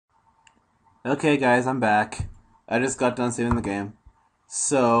Okay, guys, I'm back. I just got done saving the game.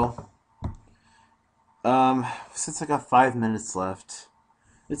 So, since I got 5 minutes left,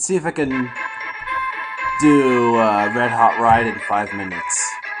 let's see if I can do Red-Hot Ride in 5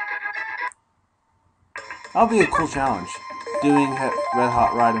 minutes. That'll be a cool challenge. Doing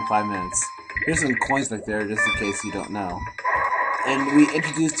Red-Hot Ride in 5 minutes. Here's some coins back there, just in case you don't know. And we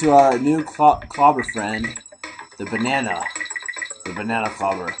introduced to our new clobber friend, the banana. The banana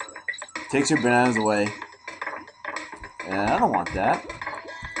clobber. Takes your bananas away. And I don't want that.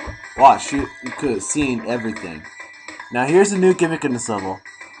 Watch, you could have seen everything. Now here's a new gimmick in this level.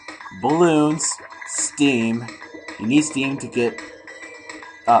 Balloons, steam. You need steam to get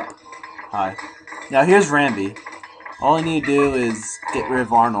up high. Now here's Rambi. All I need to do is get rid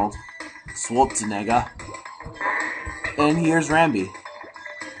of Arnold. Schwarzenegger. And here's Rambi.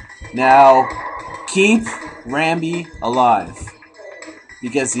 Now, keep Rambi alive.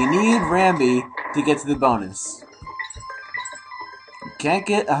 Because you need Rambi to get to the bonus. You can't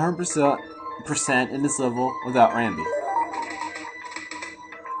get 100% in this level without Rambi.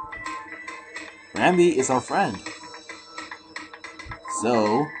 Rambi is our friend.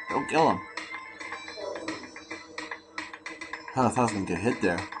 So, don't kill him. Oh, I thought I was going to get hit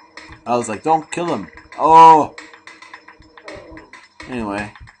there. I was like, don't kill him. Oh!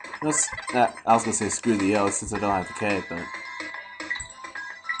 Anyway, I was going to say screw the O since I don't have the K, but...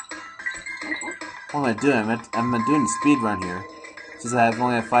 What am I doing? I'm doing a speed run here. Since I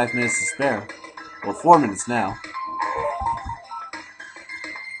only have 5 minutes to spare. Well, 4 minutes now.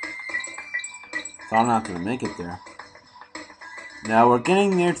 So I'm not going to make it there. Now we're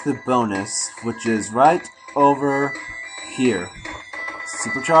getting near to the bonus, which is right over here.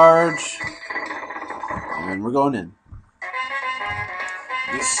 Supercharge. And we're going in.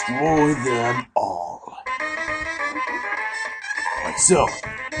 Destroy them all. Like so.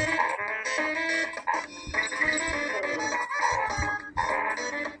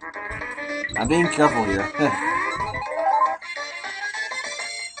 I'm being careful here.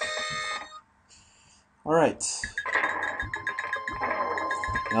 Alright.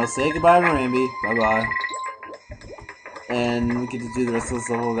 Now say goodbye to Rambi. Bye-bye. And we get to do the rest of this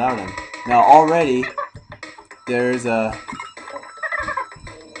level without him. Now already, there's a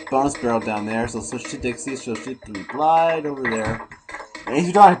bonus barrel down there, so switch to Dixie so she can glide over there. And if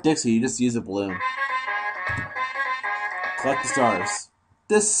you don't have Dixie, you just use a balloon. Collect the stars.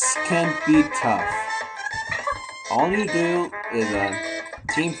 This can be tough. All you do is a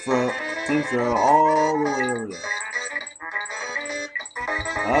team throw all the way over there.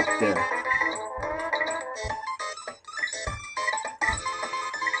 Up there.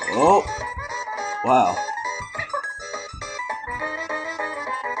 Oh! Wow.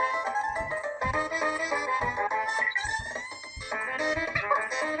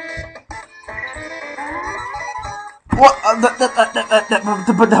 What?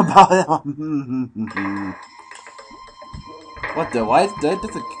 What the? Why does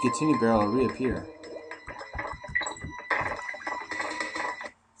the continue barrel reappear?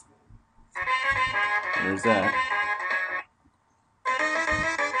 There's that.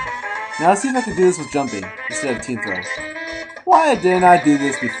 Now let's see if I can do this with jumping instead of team throw. Why didn't I do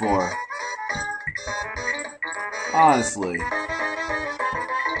this before? Honestly.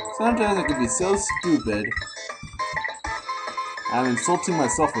 Sometimes I can be so stupid. I'm insulting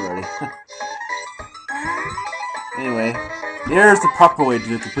myself already. Anyway, here's the proper way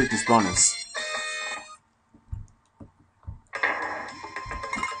to complete this bonus.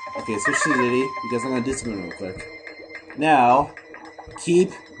 Okay, switch to Diddy, because I'm going to do something real quick. Now,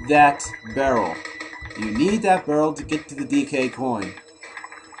 keep that barrel. You need that barrel to get to the DK coin.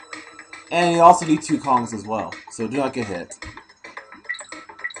 And you also need 2 Kongs as well, so do not get hit.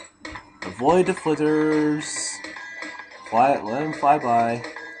 Avoid the flitters. Let them fly by.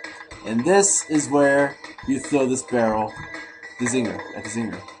 And this is where you throw this barrel, the zinger, at the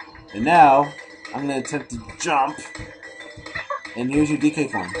zinger. And now, I'm going to attempt to jump. And here's your DK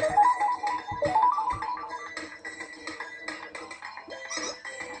coin.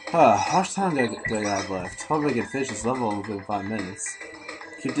 How much time do I have left? Hopefully I can finish this level within 5 minutes.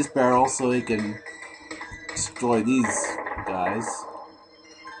 Keep this barrel so we can destroy these guys.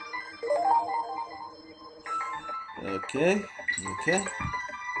 Okay.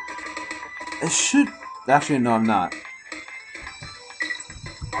 I should... Actually, no, I'm not.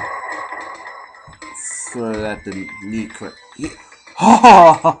 Throw that at the knee quick.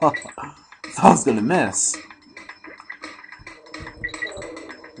 Oh! I was gonna miss.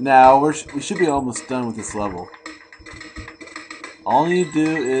 Now, we should be almost done with this level. All you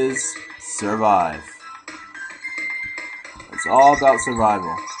do is survive. It's all about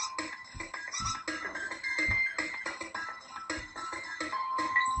survival.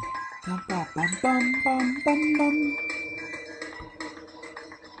 bum bum bum bum.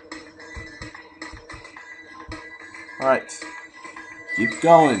 Alright. Keep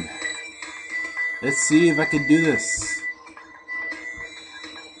going. Let's see if I can do this.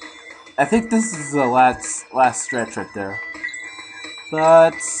 I think this is the last stretch right there.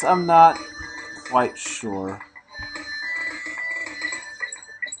 But I'm not quite sure.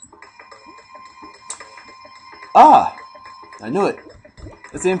 Ah! I knew it.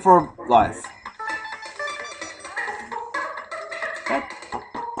 Let's aim for life.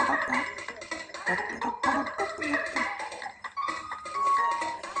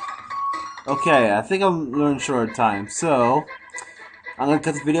 Okay, I think I'm running short of time, so I'm gonna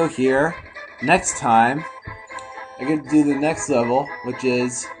cut the video here. Next time, I'm gonna do the next level, which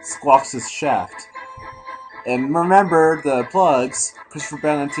is Squawks' Shaft. And remember the plugs: Christopher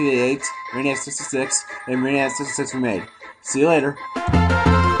Brown 1988, Rainiac 66, and Rainiac 66 were made. See you later.